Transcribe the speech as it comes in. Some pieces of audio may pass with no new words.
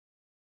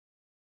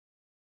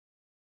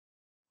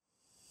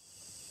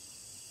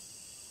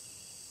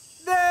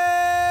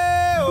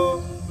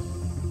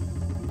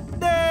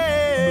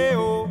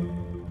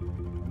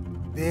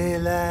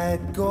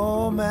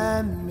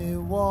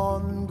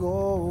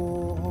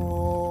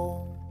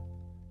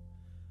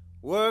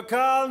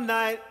all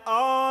night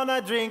on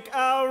a drink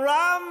of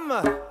rum.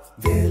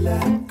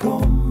 Daylight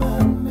come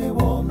and me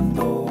want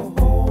go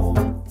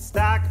home.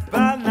 Stack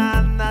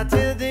banana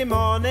till the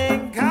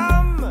morning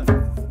come.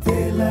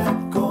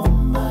 Daylight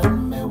come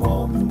and me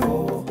want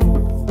go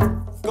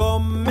home.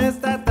 Come,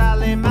 Mr.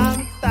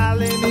 Tallyman,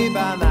 tally me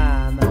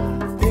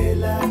banana.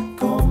 Daylight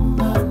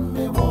come and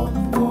me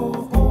want go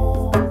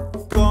home.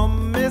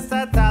 Come,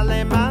 Mr.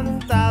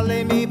 Tallyman,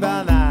 tally me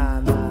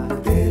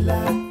banana.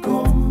 Daylight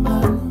come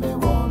and me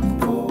want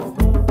go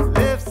home.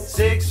 Lift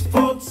 6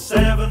 foot,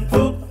 7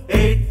 foot,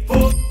 8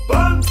 foot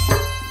bunch.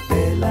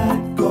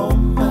 Daylight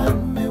come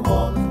and me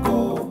want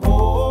go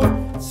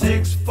home.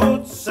 6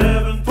 foot,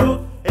 7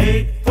 foot,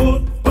 8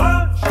 foot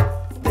bunch.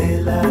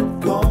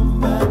 Daylight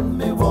come and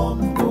me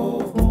want go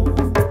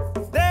home.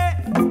 Day,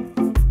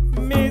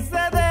 me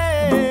say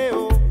day,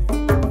 oh.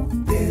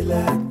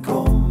 Daylight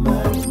come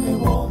and me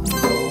want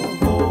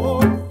go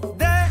home.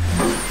 Day,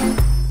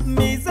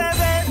 me say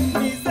day,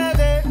 me say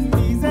day,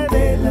 me say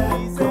day, me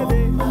Daylight say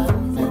day. come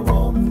and me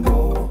want go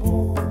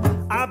home.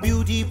 A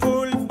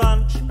beautiful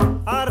bunch,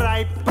 a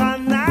ripe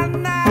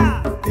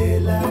banana.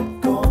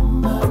 Daylight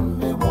come and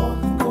me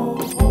want go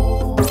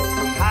home.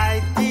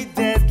 Hide the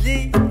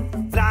deadly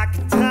black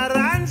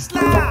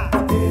tarantula.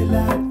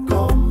 Daylight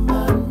come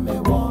and me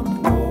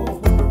want go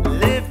home.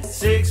 Lift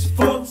 6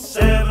 foot,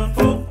 7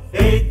 foot,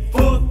 8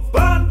 foot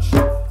bunch.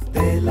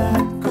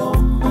 Daylight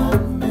come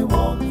and me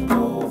want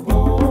go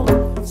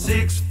home.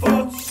 6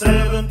 foot,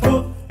 7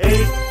 foot,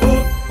 8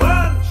 foot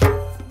bunch.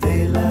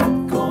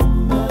 Daylight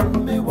come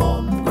and me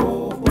want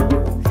go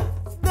home.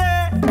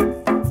 Day,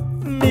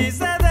 me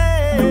say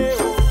day,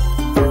 oh.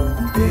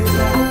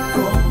 Daylight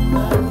come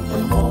and me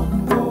want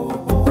go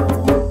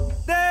home.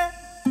 Day,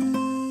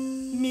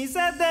 me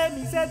say day,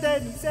 me say day,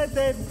 me say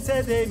day, me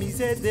say day, me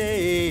say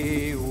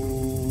day, oh.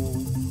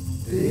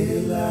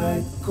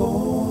 Daylight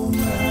come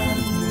and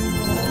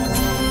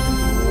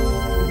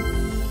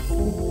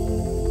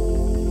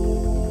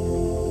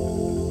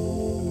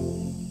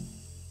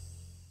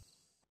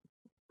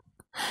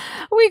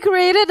We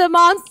created a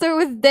monster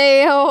with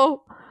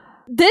Deo.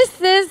 This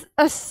is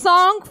a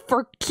song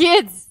for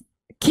kids.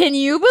 Can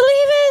you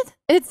believe it?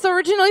 It's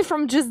originally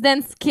from Just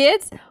Dance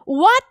Kids.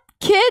 What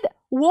kid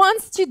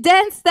wants to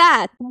dance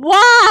that?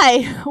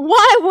 Why?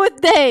 Why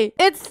would they?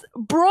 It's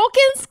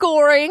broken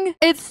scoring.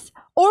 It's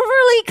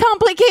overly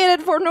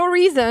complicated for no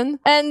reason,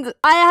 and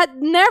I had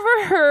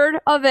never heard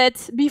of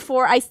it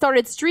before I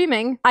started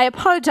streaming. I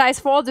apologize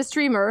for all the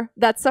streamer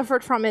that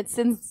suffered from it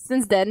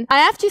since then. I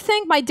have to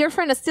thank my dear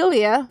friend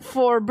Stadia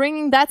for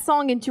bringing that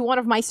song into one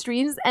of my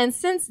streams, and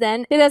since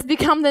then it has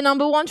become the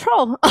 #1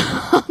 troll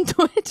on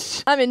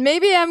Twitch. I mean,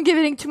 maybe I'm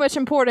giving too much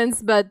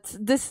importance, but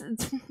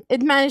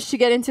it managed to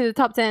get into the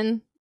top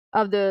 10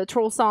 of the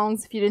troll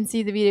songs. If you didn't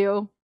see the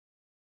video,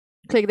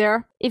 click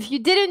there. If you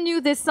didn't know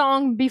this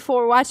song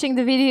before watching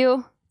the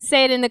video,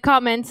 say it in the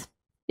comment.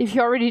 If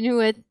you already knew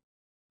it,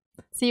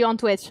 see you on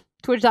Twitch.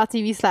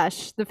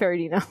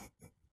 Twitch.tv/TheFairyDina.